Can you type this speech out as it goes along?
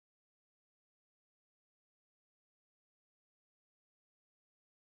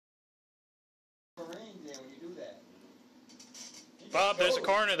man when you do that. Bob, there's a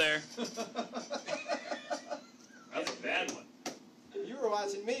corner there. That's a bad one. You were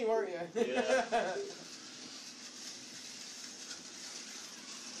watching me, weren't you? Yeah.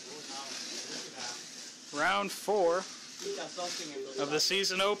 Round 4 of the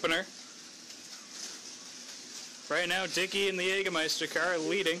season opener. Right now, Dickie and the Jägermeister car are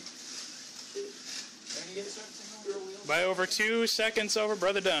leading by over 2 seconds over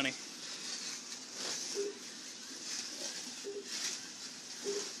Brother Donnie.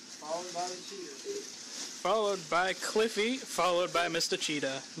 Followed by the cheater. Followed by Cliffy, followed by Mr.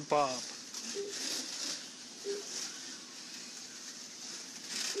 Cheetah, Bob.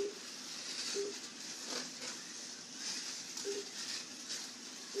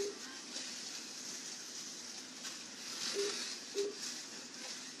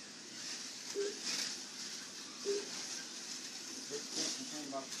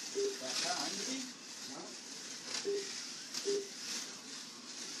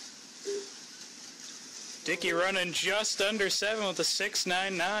 Dickie running just under 7 with a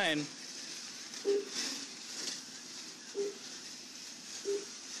 6.99.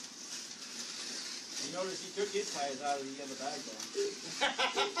 You notice he took his tires out of the other bag though.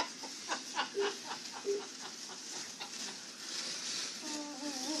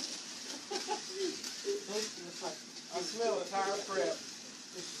 I smell a tire prep.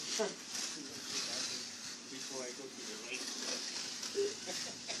 Before I go to the lake.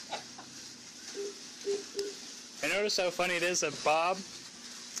 I notice how funny it is that Bob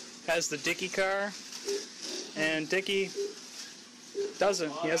has the Dickie car and Dickie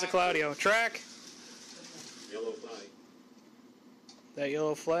doesn't. He has a Claudio. Track. Yellow flag. That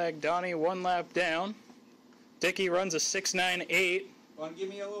yellow flag. Donnie 1 lap down. Dickie runs a 6.98. Want to give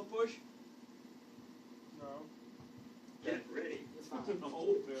me a little push? No. Get ready. It's fine. No,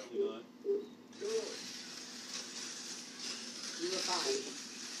 apparently not. Good. You were fine.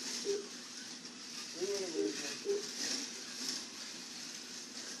 We were losing.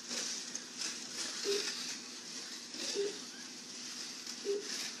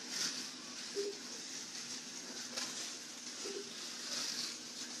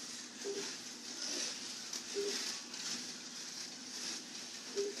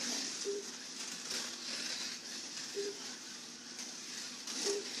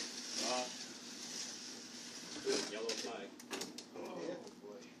 Yellow flag. Oh,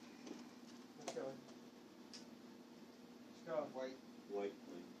 boy. Let's go. Let's go. White. White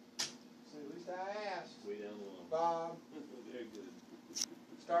flag. So at least I asked. Way down low. Bob. Very good.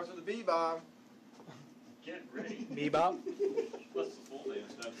 Starts with a B, Bob. Get ready. Bebop. What's the full name?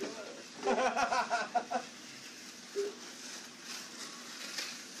 It's not good.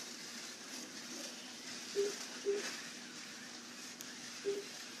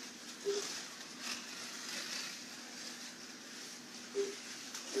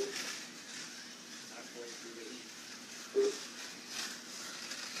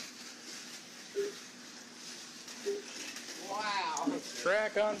 Wow.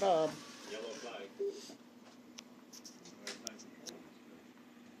 Track on Bob. Yellow flag.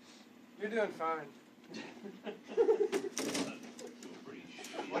 You're doing fine.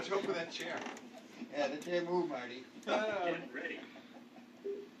 Watch out for that chair. Yeah, the chair moved, Marty. Get ready.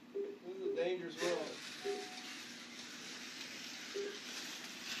 This is a dangerous world.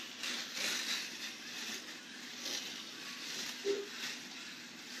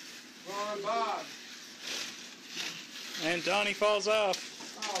 Come on, Bob. And Donnie falls off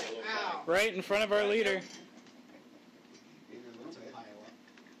Oh, ow. right in front of our leader.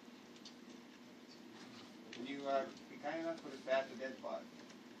 Can you be kind enough to put it past the dead spot?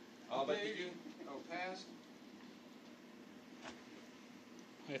 Oh, but did you go past?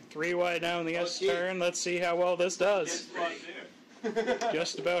 3 wide now in the S Okay. turn. Let's see how well this Dead does. spot there.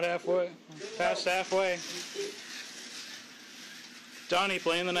 Just about halfway. Past halfway. Donnie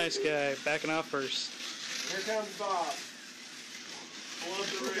playing the nice guy, backing off first. Here comes Bob. Pull up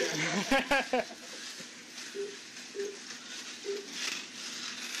the rear.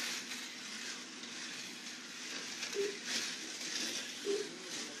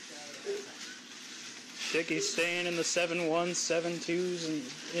 Dickie's staying in the 7.1s, 7.2s,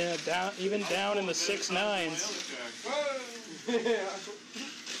 and even down in the 6.9s. Whoa!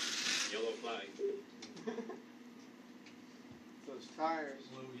 Yellow flag. Those tires.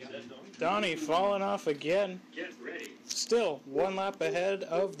 Donnie falling off again. Get ready. Still 1 lap ahead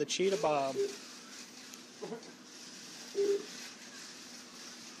of the Cheetah Bob.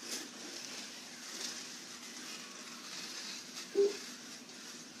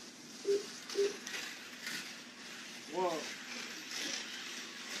 Whoa.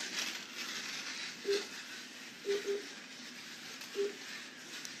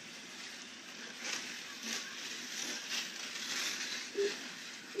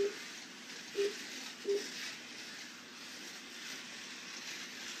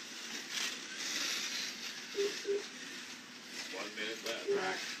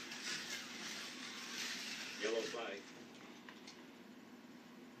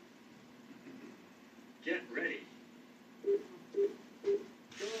 Get ready.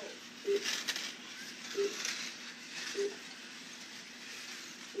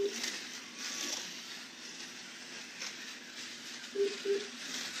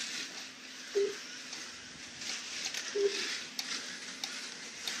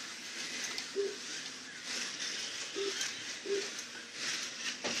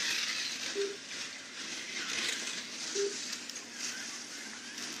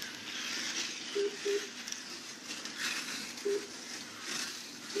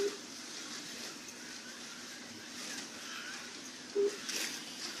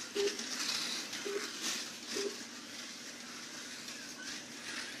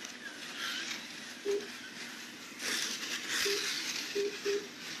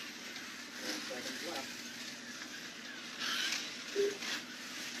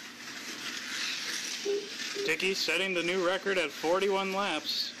 Dickey setting the new record at 41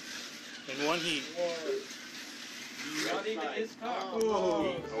 laps in one heat. Not even his car.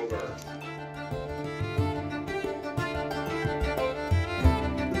 Oh. Over.